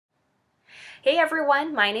Hey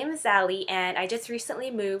everyone, my name is Ali and I just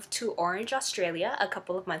recently moved to Orange, Australia a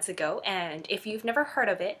couple of months ago, and if you've never heard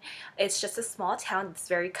of it, it's just a small town that's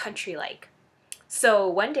very country-like. So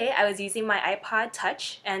one day I was using my iPod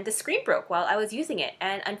Touch and the screen broke while I was using it,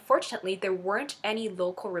 and unfortunately there weren't any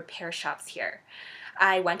local repair shops here.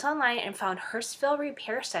 I went online and found Hurstville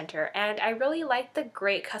Repair Center, and I really liked the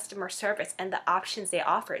great customer service and the options they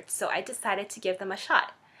offered, so I decided to give them a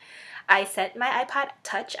shot. I sent my iPod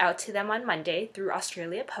Touch out to them on Monday through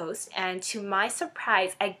Australia Post, and to my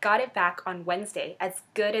surprise, I got it back on Wednesday, as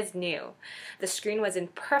good as new. The screen was in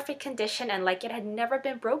perfect condition and like it had never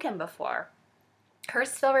been broken before.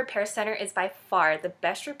 Hurstville Repair Center is by far the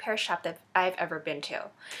best repair shop that I've ever been to.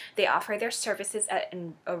 They offer their services at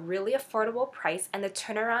a really affordable price, and the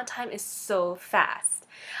turnaround time is so fast.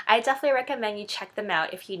 I definitely recommend you check them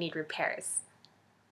out if you need repairs.